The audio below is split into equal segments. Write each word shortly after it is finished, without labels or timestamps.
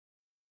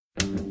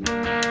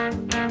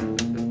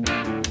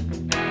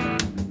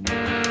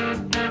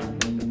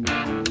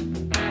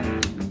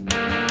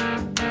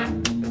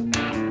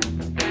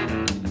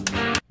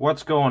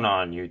What's going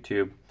on,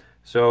 YouTube?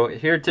 So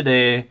here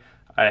today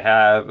I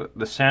have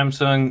the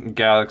Samsung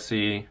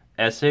Galaxy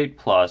S8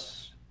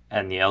 Plus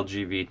and the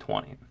LG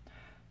V20.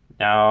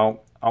 Now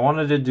I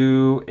wanted to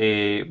do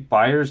a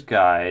buyer's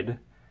guide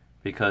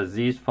because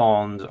these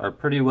phones are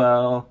pretty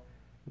well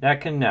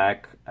neck and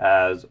neck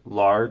as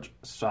large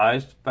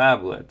sized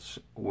phablets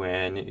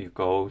when you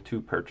go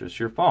to purchase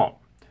your phone.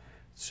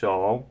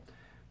 So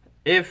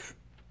if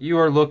you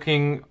are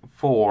looking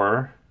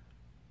for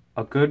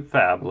a good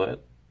phablet,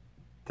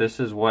 this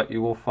is what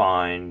you will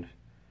find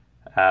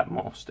at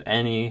most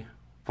any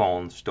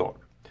phone store.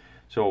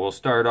 So we'll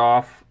start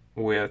off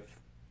with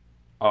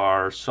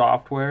our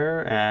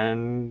software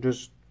and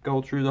just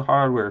go through the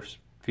hardware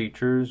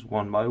features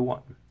one by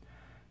one.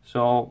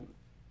 So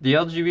the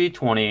LG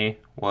V20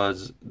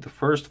 was the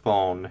first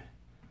phone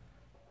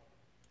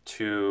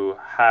to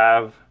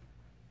have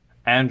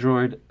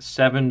Android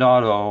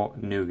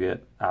 7.0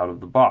 Nougat out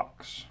of the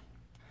box.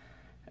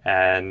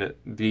 And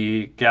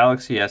the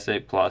Galaxy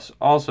S8 Plus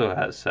also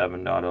has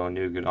 7.0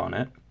 Nougat on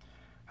it.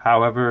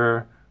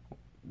 However,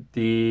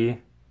 the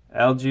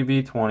LG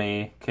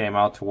V20 came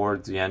out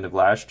towards the end of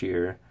last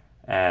year,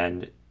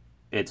 and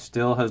it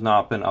still has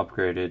not been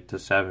upgraded to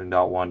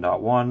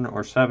 7.1.1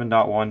 or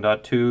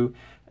 7.1.2,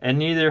 and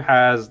neither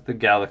has the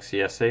Galaxy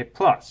S8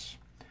 Plus.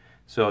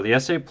 So the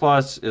S8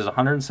 Plus is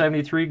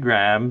 173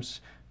 grams,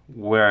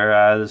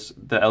 whereas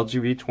the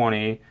LG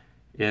V20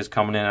 is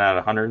coming in at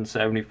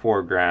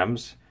 174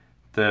 grams.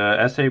 The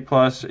S8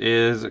 Plus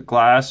is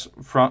glass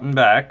front and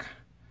back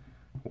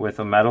with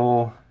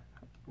metal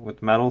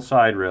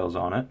side rails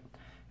on it,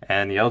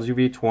 and the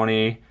LG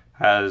V20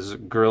 has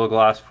Gorilla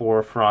Glass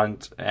 4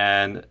 front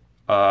and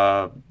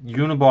a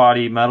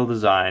unibody metal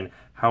design.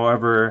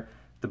 However,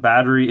 the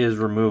battery is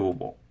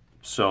removable,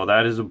 so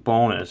that is a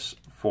bonus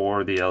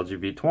for the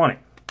LG V20.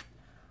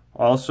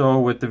 Also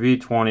with the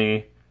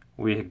V20,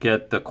 we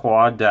get the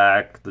quad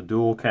DAC, the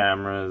dual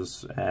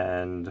cameras,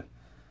 and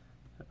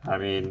I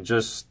mean,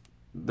 just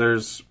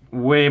there's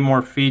way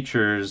more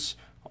features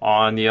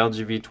on the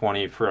LG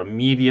V20 for a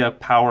media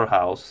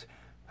powerhouse.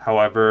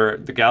 However,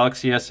 the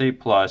Galaxy S8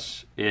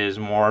 Plus is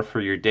more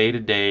for your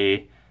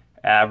day-to-day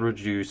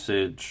average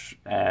usage,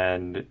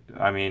 and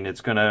I mean,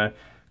 it's gonna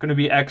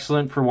be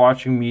excellent for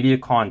watching media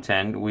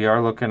content. We are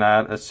looking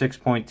at a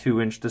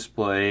 6.2-inch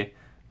display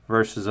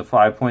versus a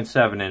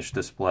 5.7-inch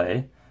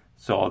display,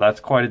 so that's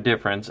quite a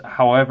difference.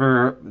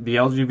 However, the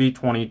LG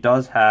V20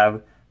 does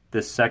have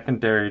this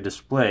secondary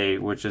display,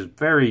 which is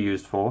very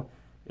useful.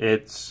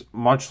 It's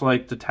much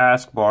like the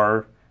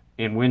taskbar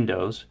in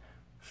Windows,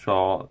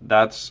 so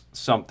that's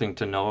something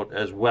to note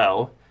as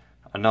well.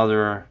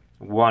 Another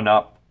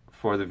one-up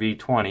for the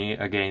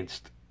V20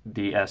 against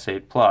the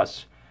S8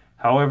 Plus.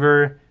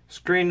 However,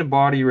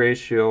 screen-to-body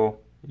ratio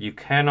you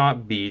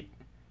cannot beat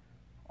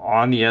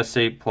on the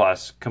S8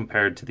 Plus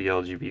compared to the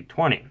LG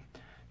V20.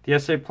 The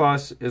S8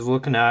 Plus is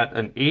looking at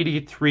an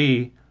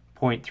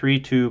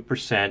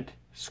 83.32%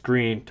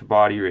 screen to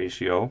body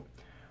ratio,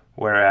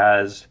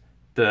 whereas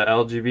the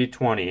LG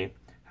V20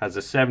 has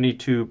a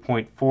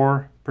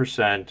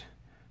 72.4%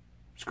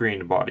 screen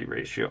to body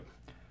ratio.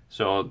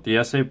 So the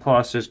S8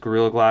 Plus is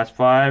Gorilla Glass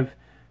 5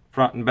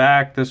 front and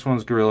back. This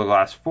one's Gorilla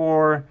Glass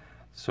 4,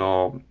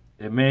 so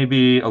it may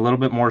be a little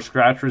bit more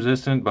scratch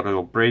resistant, but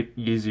it'll break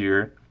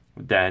easier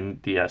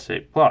than the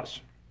S8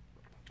 Plus.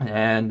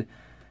 And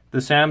the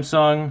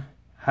Samsung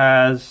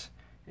has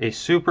a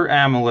Super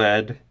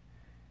AMOLED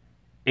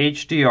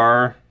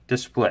HDR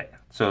display.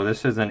 So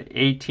this is an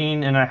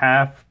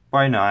 18.5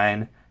 by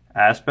 9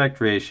 aspect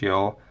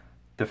ratio,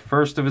 the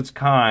first of its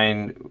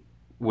kind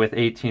with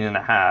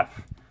 18.5.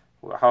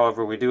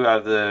 However, we do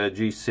have the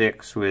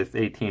G6 with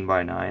 18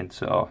 by 9,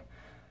 so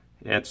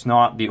it's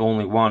not the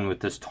only one with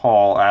this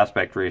tall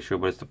aspect ratio,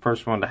 but it's the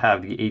first one to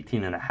have the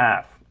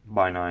 18.5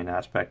 by 9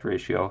 aspect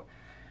ratio.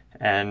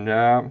 And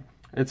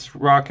it's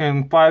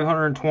rocking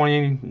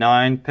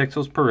 529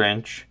 pixels per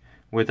inch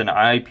with an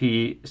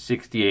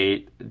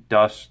IP68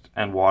 dust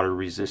and water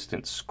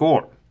resistant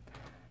score.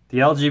 The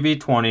LG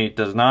V20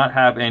 does not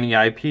have any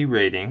IP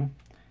rating.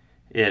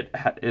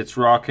 It's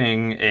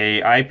rocking a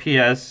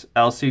IPS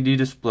LCD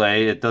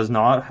display. It does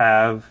not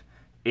have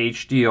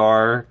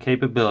HDR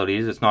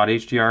capabilities. It's not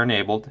HDR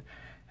enabled.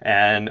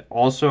 And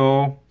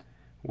also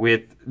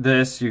with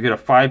this, you get a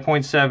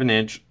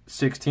 5.7-inch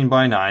 16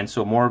 by 9,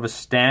 so more of a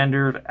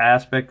standard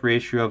aspect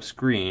ratio of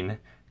screen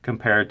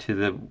compared to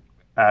the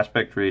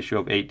aspect ratio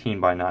of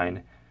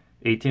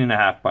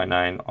 18.5 by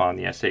 9 on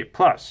the S8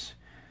 Plus.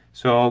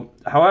 So,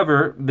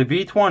 however, the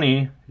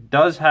V20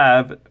 does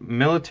have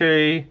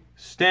military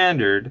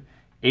standard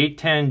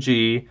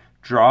 810G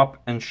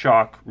drop and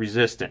shock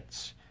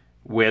resistance,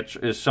 which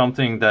is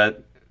something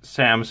that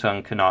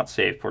Samsung cannot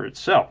say for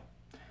itself.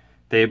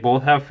 They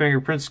both have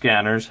fingerprint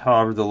scanners,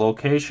 however the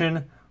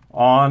location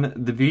on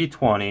the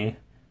V20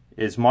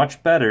 is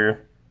much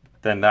better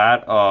than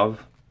that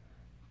of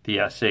the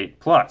S8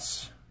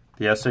 Plus.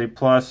 The S8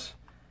 Plus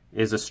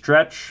is a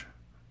stretch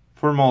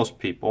for most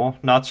people.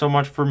 Not so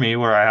much for me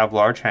where I have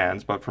large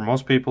hands, but for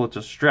most people it's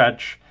a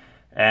stretch,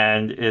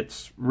 and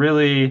it's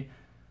really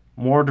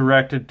more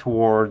directed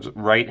towards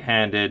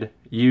right-handed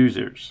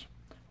users,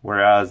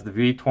 whereas the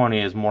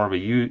V20 is more of a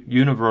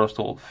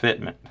universal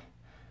fitment.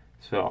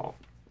 So,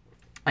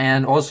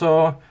 and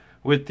also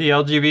with the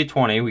LG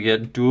V20 we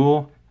get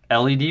dual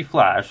LED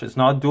flash. It's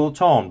not dual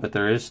tone, but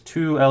there is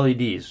 2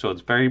 LEDs, so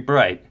it's very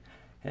bright.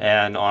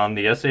 And on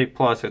the S8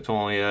 Plus it's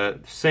only a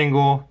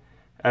single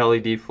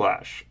LED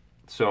flash.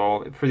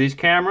 So for these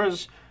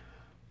cameras,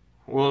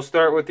 we'll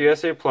start with the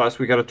S8 Plus.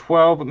 We got a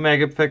 12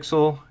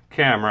 megapixel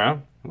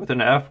camera with an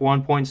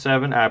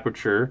f1.7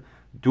 aperture,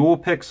 dual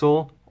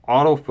pixel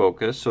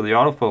autofocus. So the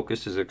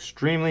autofocus is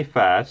extremely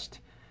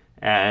fast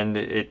and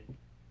it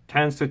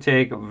tends to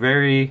take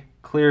very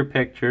clear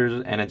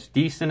pictures, and it's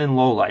decent in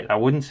low light. I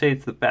wouldn't say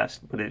it's the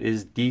best, but it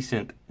is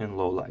decent in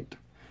low light.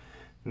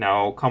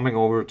 Now coming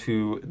over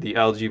to the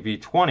LG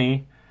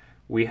V20,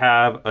 we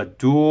have a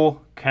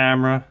dual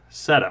camera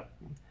setup.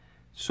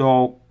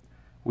 So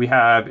we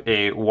have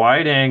a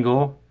wide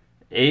angle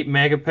 8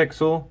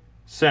 megapixel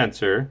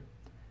sensor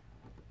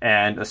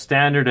and a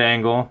standard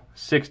angle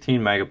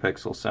 16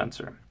 megapixel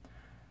sensor.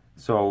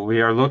 So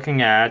we are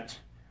looking at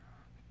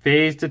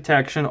phase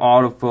detection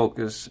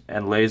autofocus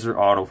and laser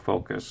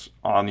autofocus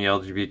on the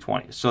LG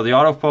V20. So the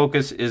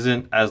autofocus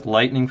isn't as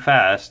lightning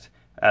fast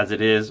as it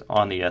is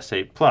on the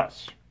S8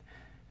 Plus.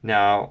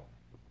 Now,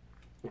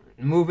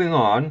 moving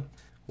on,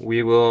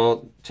 we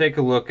will take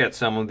a look at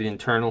some of the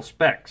internal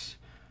specs.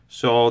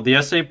 So the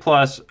S8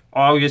 Plus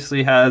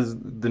obviously has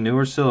the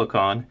newer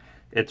silicon.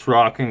 It's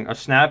rocking a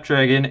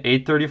Snapdragon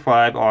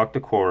 835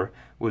 octa-core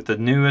with the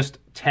newest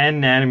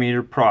 10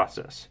 nanometer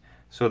process.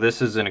 So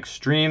this is an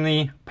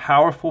extremely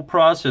powerful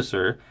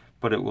processor,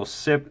 but it will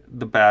sip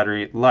the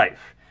battery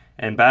life.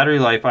 And battery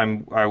life,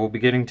 I will be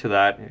getting to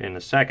that in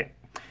a second.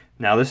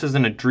 Now this is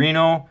an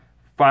Adreno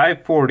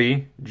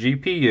 540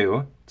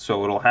 GPU,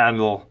 so it'll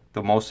handle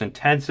the most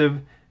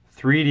intensive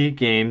 3D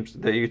games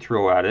that you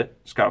throw at it.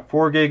 It's got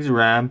 4 gigs of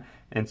RAM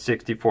and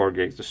 64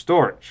 gigs of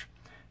storage.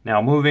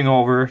 Now moving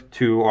over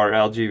to our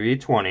LG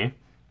V20,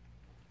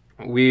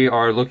 we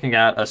are looking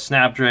at a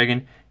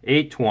Snapdragon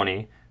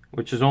 820,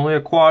 which is only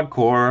a quad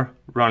core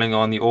running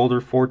on the older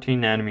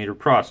 14 nanometer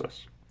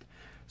process.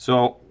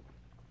 So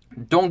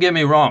don't get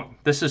me wrong,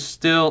 this is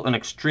still an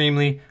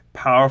extremely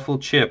powerful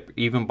chip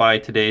even by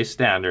today's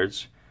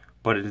standards,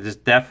 but it is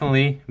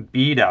definitely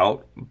beat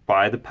out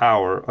by the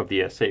power of the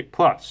S8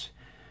 Plus.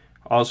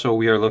 Also,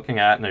 we are looking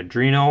at an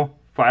Adreno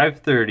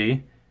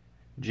 530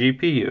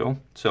 GPU,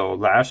 so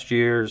last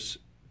year's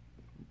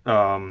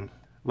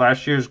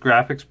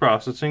graphics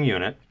processing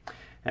unit,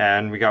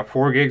 and we got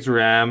 4 gigs of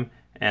RAM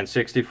and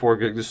 64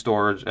 gigs of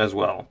storage as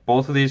well.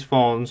 Both of these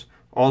phones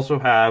also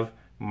have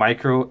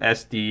micro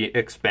SD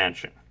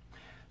expansion.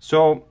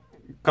 So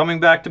coming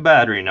back to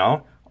battery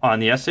now, on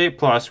the S8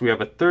 Plus we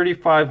have a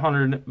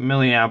 3500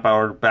 milliamp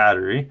hour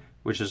battery,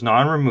 which is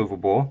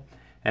non-removable,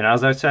 and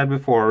as I said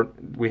before,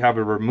 we have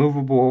a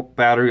removable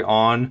battery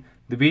on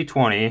the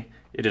V20.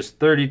 It is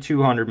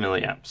 3200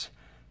 milliamps.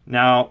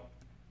 Now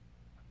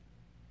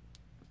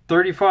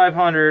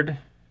 3500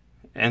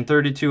 and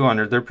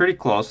 3200, they're pretty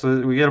close, so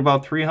we get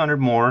about 300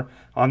 more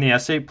on the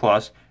S8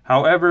 Plus.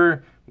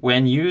 However,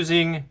 when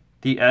using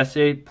the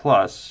S8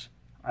 Plus,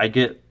 I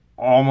get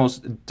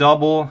almost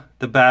double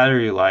the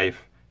battery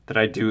life that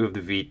I do of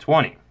the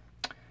V20.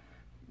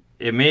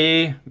 It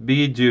may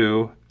be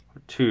due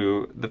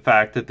to the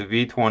fact that the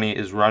V20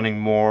 is running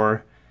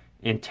more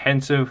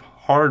intensive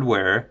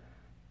hardware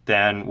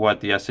than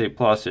what the S8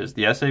 Plus is.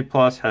 The S8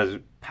 Plus has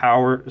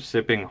power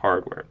sipping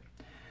hardware.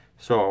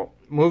 So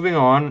moving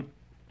on,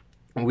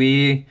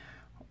 we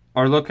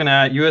are looking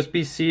at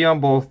USB-C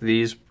on both of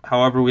these.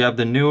 However, we have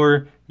the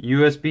newer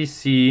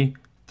USB-C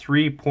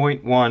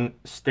 3.1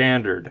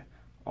 standard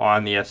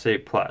on the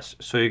S8 Plus.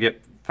 So you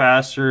get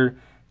faster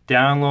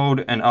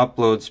download and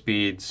upload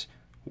speeds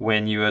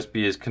when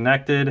USB is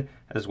connected,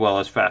 as well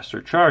as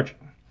faster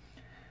charging.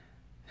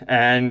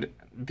 And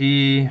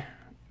the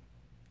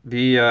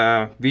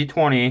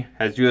V20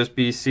 has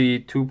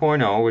USB-C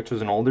 2.0, which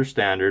is an older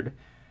standard,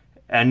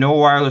 and no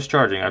wireless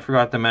charging. I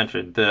forgot to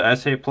mention, the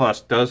S8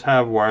 Plus does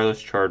have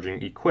wireless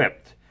charging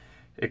equipped.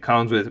 It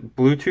comes with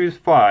Bluetooth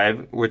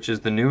 5, which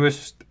is the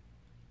newest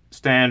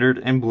standard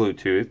in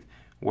Bluetooth,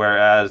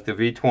 whereas the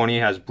V20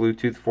 has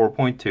Bluetooth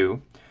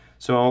 4.2.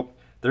 So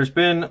there's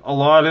been a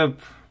lot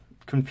of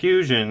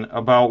confusion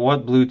about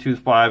what Bluetooth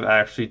 5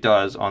 actually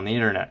does on the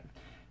internet.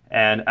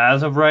 And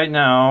as of right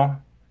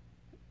now,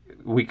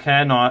 we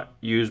cannot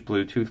use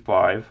Bluetooth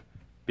 5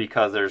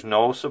 because there's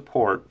no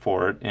support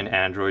for it in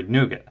Android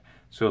Nougat.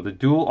 So the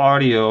dual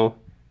audio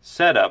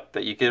setup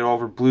that you get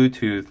over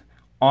Bluetooth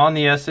on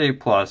the S8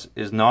 Plus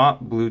is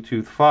not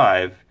Bluetooth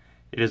 5.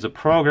 It is a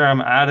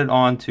program added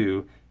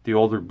onto the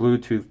older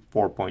Bluetooth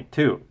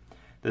 4.2.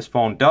 This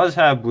phone does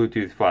have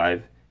Bluetooth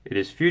 5. It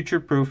is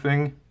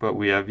future-proofing, but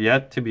we have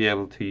yet to be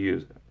able to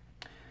use it.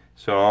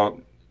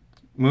 So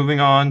moving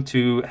on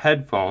to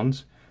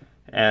headphones.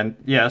 And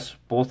yes,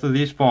 both of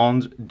these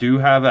phones do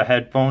have a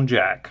headphone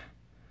jack.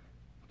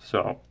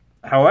 So,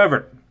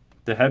 however,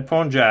 the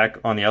headphone jack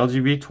on the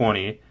LG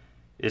V20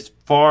 is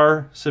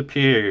far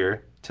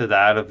superior to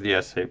that of the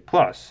S8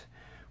 Plus.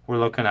 We're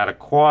looking at a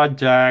quad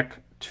jack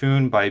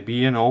tuned by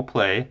B&O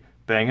Play,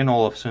 Bang &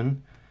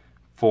 Olufsen,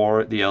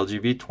 for the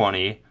LG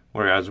V20,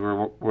 whereas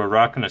we're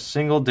rocking a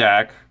single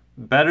DAC,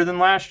 better than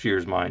last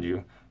year's, mind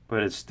you,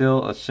 but it's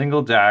still a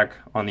single DAC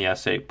on the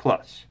S8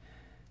 Plus.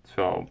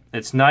 So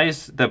it's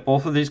nice that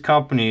both of these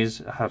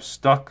companies have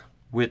stuck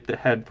with the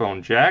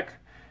headphone jack.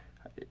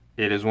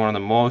 It is one of the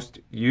most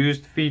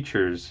used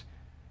features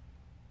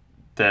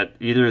that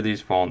either of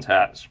these phones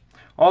has.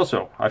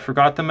 Also, I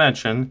forgot to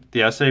mention,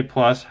 the S8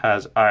 Plus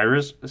has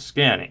iris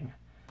scanning,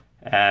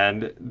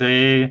 and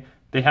they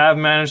have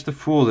managed to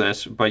fool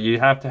this, but you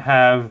have to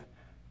have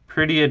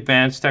pretty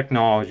advanced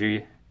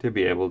technology to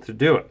be able to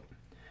do it.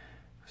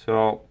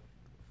 So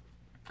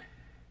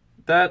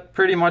that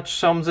pretty much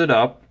sums it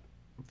up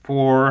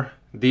for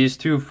these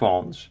two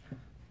phones.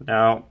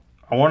 Now,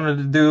 I wanted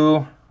to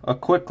do a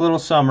quick little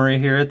summary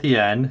here at the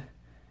end.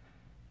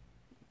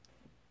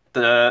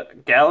 The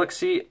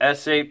Galaxy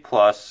S8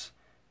 Plus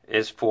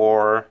is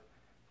for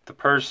the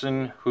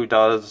person who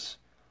watches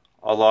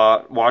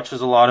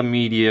a lot of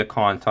media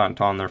content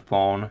on their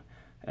phone,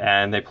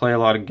 and they play a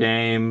lot of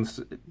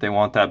games. They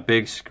want that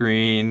big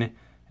screen,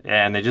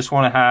 and they just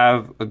want to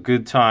have a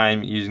good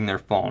time using their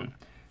phone.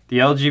 The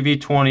LG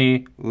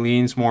V20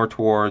 leans more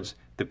towards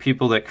the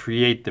people that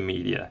create the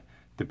media,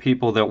 the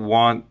people that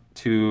want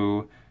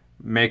to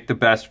make the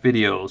best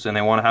videos, and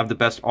they want to have the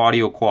best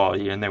audio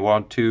quality, and they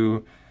want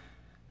to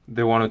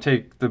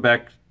take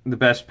the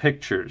best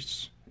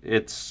pictures.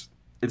 It's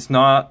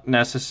not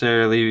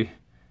necessarily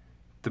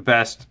the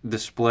best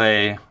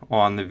display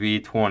on the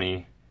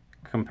V20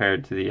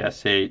 compared to the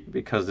S8,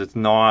 because it's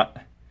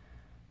not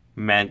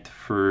meant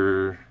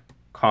for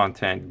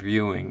content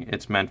viewing,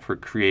 it's meant for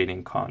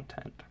creating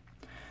content.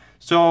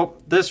 So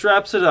this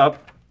wraps it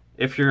up.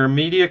 If you're a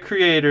media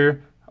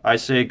creator, I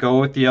say go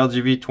with the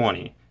LG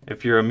V20.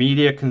 If you're a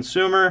media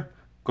consumer,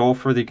 go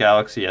for the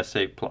Galaxy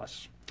S8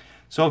 Plus.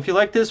 So if you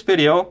like this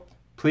video,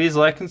 please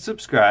like and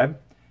subscribe.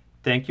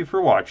 Thank you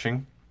for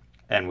watching,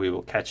 and we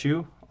will catch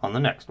you on the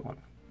next one.